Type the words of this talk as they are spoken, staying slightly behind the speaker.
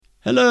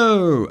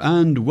Hello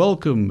and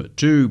welcome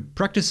to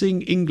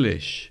Practicing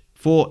English.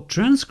 For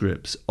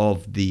transcripts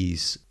of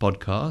these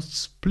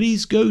podcasts,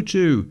 please go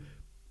to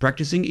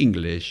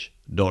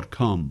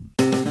practicingenglish.com.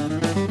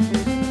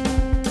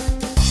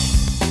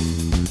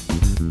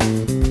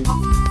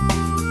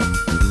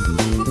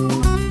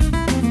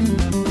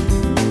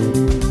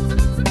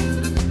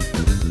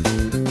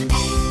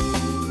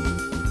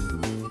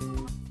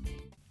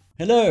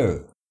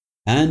 Hello,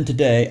 and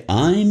today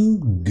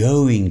I'm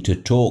going to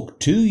talk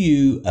to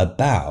you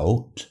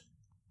about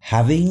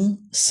having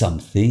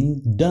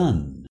something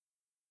done.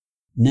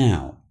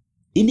 Now,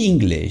 in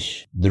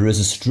English, there is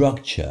a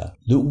structure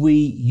that we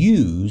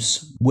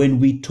use when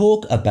we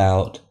talk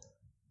about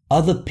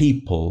other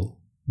people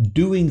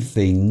doing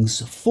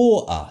things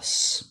for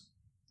us,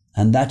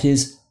 and that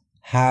is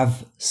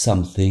have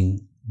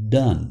something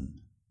done.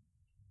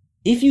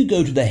 If you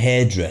go to the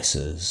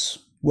hairdressers,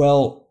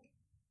 well,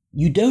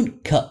 you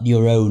don't cut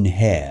your own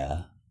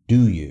hair,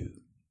 do you?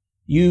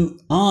 You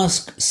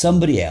ask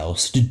somebody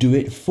else to do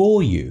it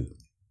for you.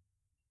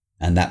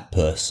 And that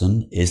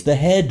person is the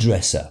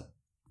hairdresser.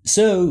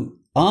 So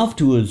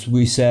afterwards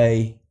we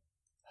say,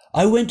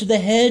 I went to the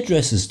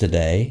hairdressers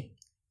today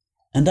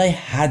and I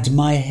had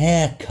my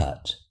hair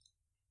cut.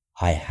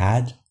 I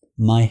had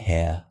my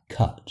hair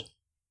cut.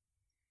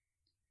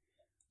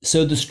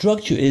 So the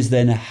structure is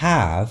then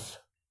have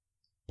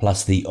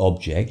plus the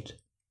object,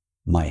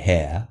 my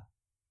hair,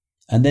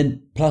 and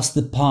then plus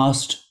the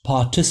past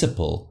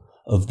participle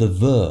of the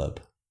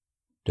verb,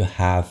 to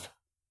have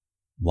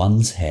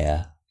one's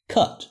hair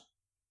cut.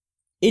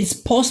 It's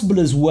possible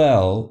as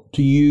well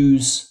to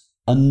use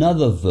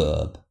another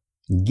verb,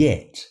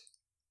 get,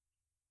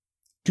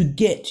 to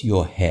get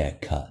your hair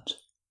cut.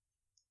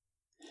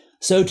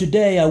 So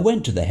today I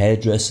went to the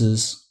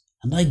hairdressers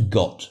and I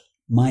got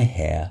my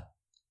hair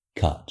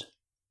cut.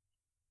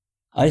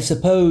 I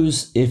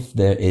suppose if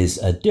there is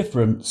a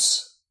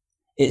difference,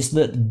 it's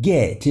that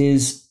get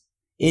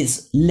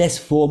it's less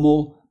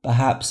formal,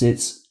 perhaps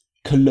it's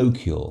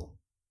colloquial.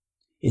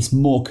 It's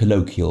more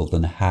colloquial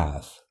than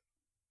have.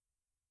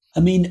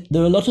 I mean,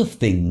 there are a lot of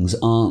things,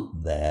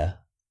 aren't there,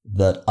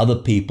 that other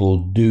people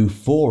do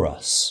for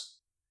us.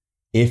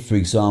 If, for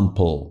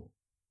example,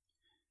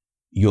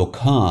 your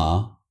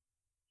car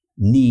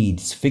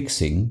needs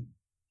fixing,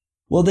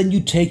 well then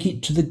you take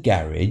it to the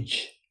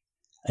garage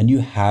and you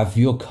have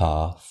your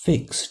car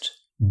fixed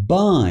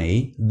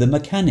by the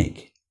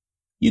mechanic.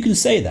 You can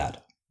say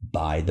that,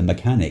 by the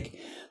mechanic,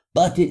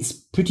 but it's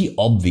pretty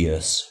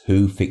obvious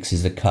who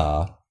fixes a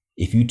car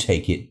if you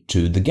take it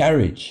to the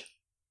garage.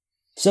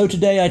 So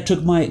today I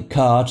took my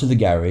car to the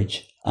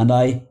garage and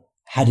I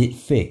had it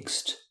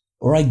fixed,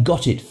 or I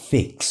got it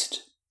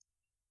fixed.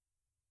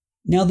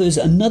 Now there's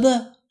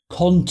another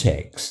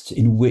context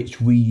in which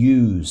we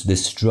use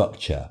this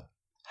structure,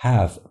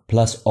 have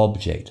plus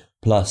object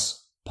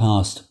plus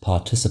past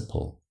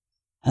participle,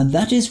 and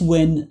that is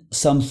when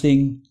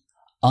something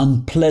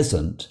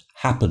unpleasant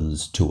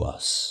happens to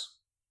us.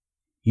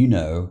 You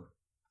know,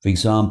 for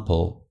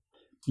example,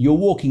 you're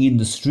walking in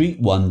the street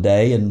one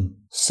day and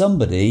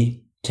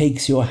somebody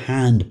takes your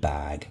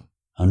handbag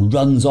and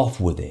runs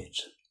off with it.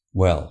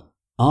 Well,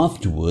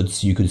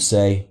 afterwards you could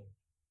say,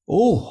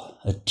 oh,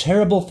 a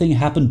terrible thing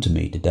happened to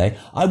me today.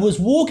 I was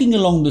walking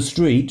along the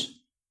street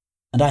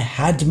and I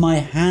had my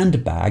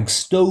handbag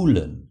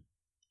stolen.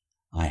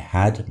 I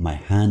had my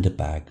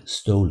handbag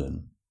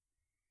stolen.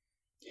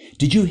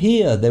 Did you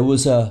hear there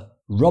was a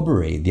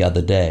robbery the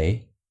other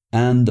day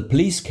and the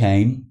police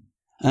came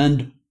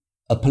and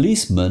a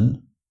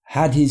policeman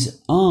had his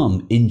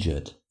arm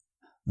injured?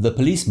 The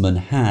policeman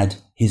had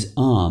his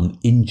arm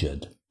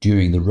injured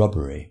during the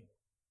robbery.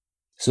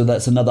 So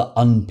that's another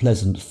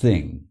unpleasant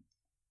thing.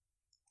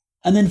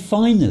 And then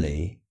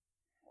finally,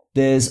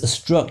 there's a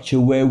structure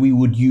where we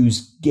would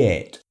use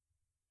get.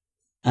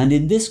 And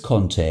in this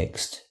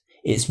context,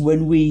 it's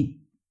when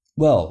we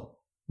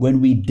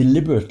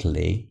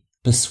deliberately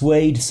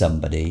persuade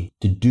somebody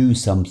to do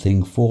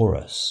something for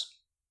us.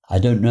 I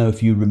don't know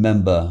if you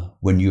remember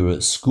when you were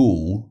at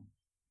school,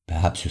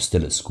 perhaps you're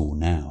still at school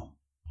now.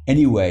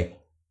 Anyway,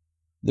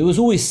 there was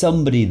always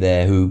somebody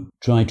there who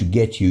tried to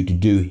get you to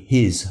do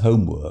his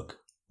homework.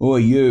 Oi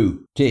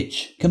you,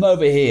 Titch, come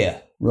over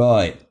here.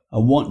 Right, I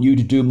want you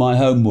to do my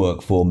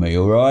homework for me,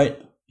 alright?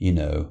 You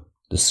know,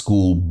 the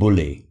school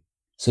bully.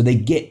 So they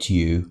get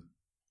you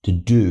to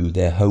do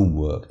their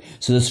homework.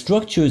 So the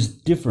structure is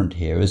different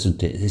here,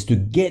 isn't it? It's to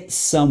get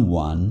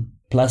someone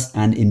plus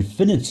an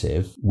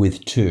infinitive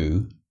with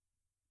to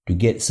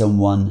get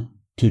someone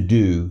to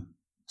do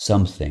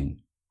something.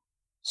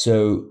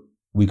 So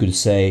we could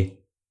say,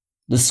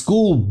 the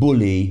school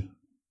bully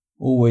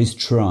always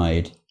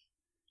tried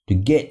to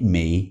get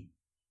me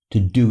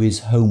to do his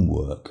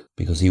homework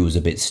because he was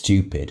a bit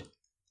stupid.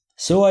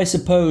 So I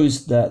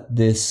suppose that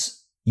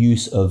this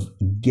use of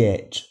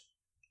get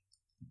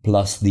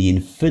plus the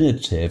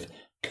infinitive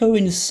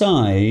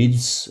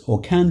coincides or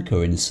can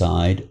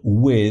coincide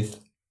with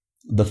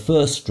the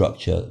first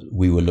structure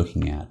we were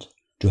looking at,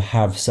 to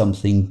have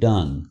something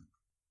done.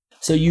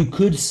 So you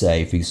could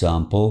say, for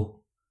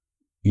example,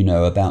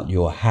 about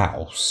your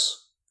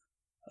house.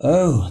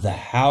 Oh, the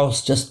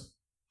house just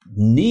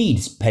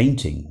needs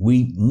painting.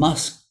 We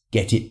must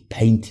get it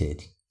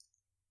painted.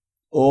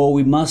 Or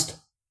we must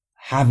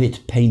have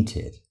it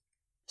painted.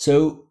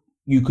 So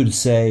you could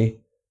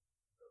say,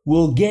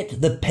 we'll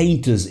get the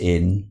painters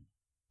in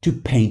to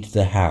paint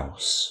the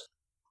house.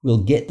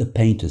 We'll get the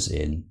painters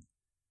in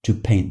to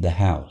paint the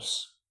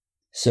house.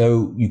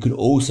 So you could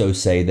also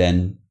say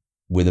then,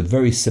 with a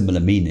very similar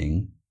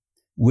meaning,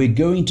 we're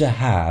going to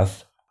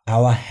have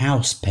our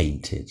house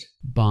painted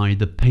by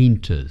the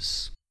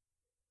painters.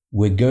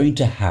 We're going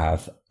to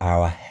have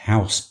our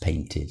house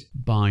painted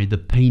by the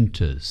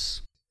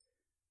painters,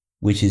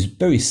 which is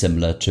very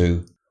similar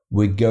to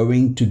we're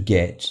going to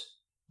get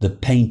the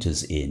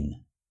painters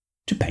in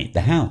to paint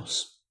the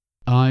house.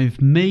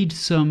 I've made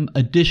some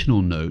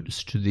additional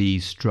notes to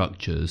these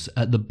structures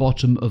at the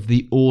bottom of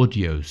the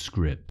audio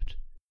script,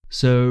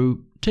 so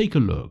take a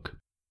look.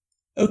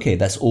 Okay,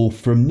 that's all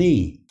from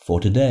me for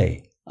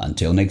today.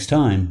 Until next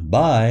time,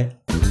 bye.